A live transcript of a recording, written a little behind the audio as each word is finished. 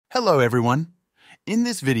Hello everyone! In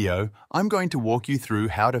this video, I'm going to walk you through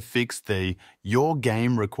how to fix the "Your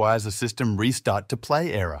game requires a system restart to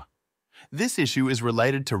play" error. This issue is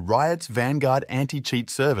related to Riot's Vanguard anti-cheat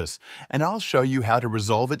service, and I'll show you how to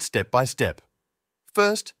resolve it step by step.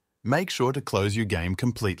 First, make sure to close your game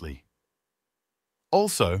completely.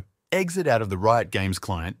 Also, exit out of the Riot Games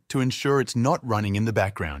client to ensure it's not running in the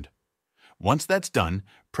background. Once that's done,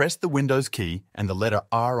 press the Windows key and the letter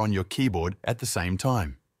R on your keyboard at the same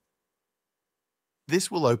time. This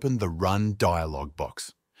will open the Run dialog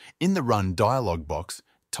box. In the Run dialog box,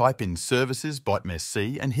 type in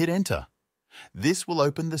Services.msc and hit Enter. This will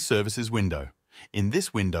open the Services window. In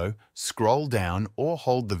this window, scroll down or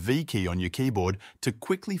hold the V key on your keyboard to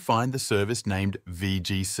quickly find the service named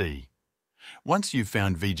VGC. Once you've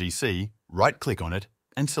found VGC, right-click on it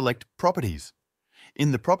and select Properties.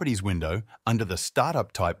 In the Properties window, under the Startup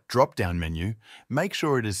Type drop-down menu, make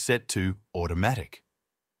sure it is set to Automatic.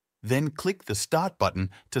 Then click the Start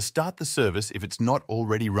button to start the service if it's not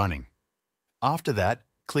already running. After that,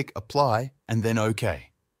 click Apply and then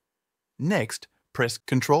OK. Next, press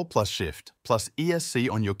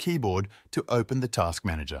Ctrl+Shift+ESC on your keyboard to open the Task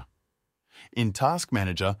Manager. In Task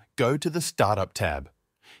Manager, go to the Startup tab.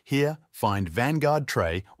 Here, find Vanguard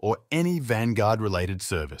Tray or any Vanguard-related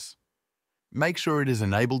service. Make sure it is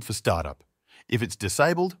enabled for startup. If it's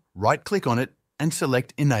disabled, right-click on it and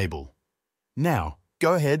select Enable. Now,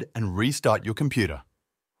 go ahead and restart your computer.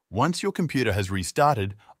 Once your computer has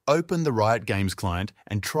restarted, open the Riot Games client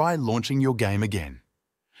and try launching your game again.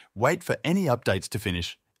 Wait for any updates to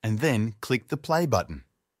finish and then click the Play button.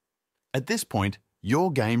 At this point,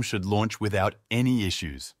 your game should launch without any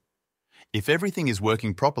issues. If everything is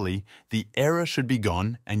working properly, the error should be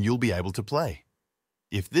gone and you'll be able to play.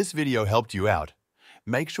 If this video helped you out,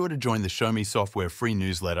 make sure to join the Show Me Software free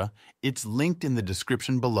newsletter. It's linked in the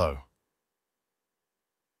description below.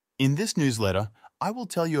 In this newsletter, I will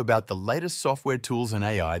tell you about the latest software tools and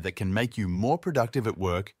AI that can make you more productive at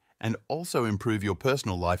work and also improve your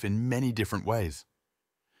personal life in many different ways.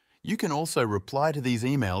 You can also reply to these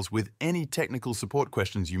emails with any technical support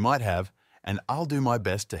questions you might have, and I'll do my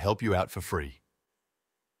best to help you out for free.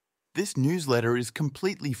 This newsletter is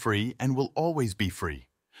completely free and will always be free,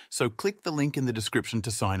 so click the link in the description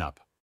to sign up.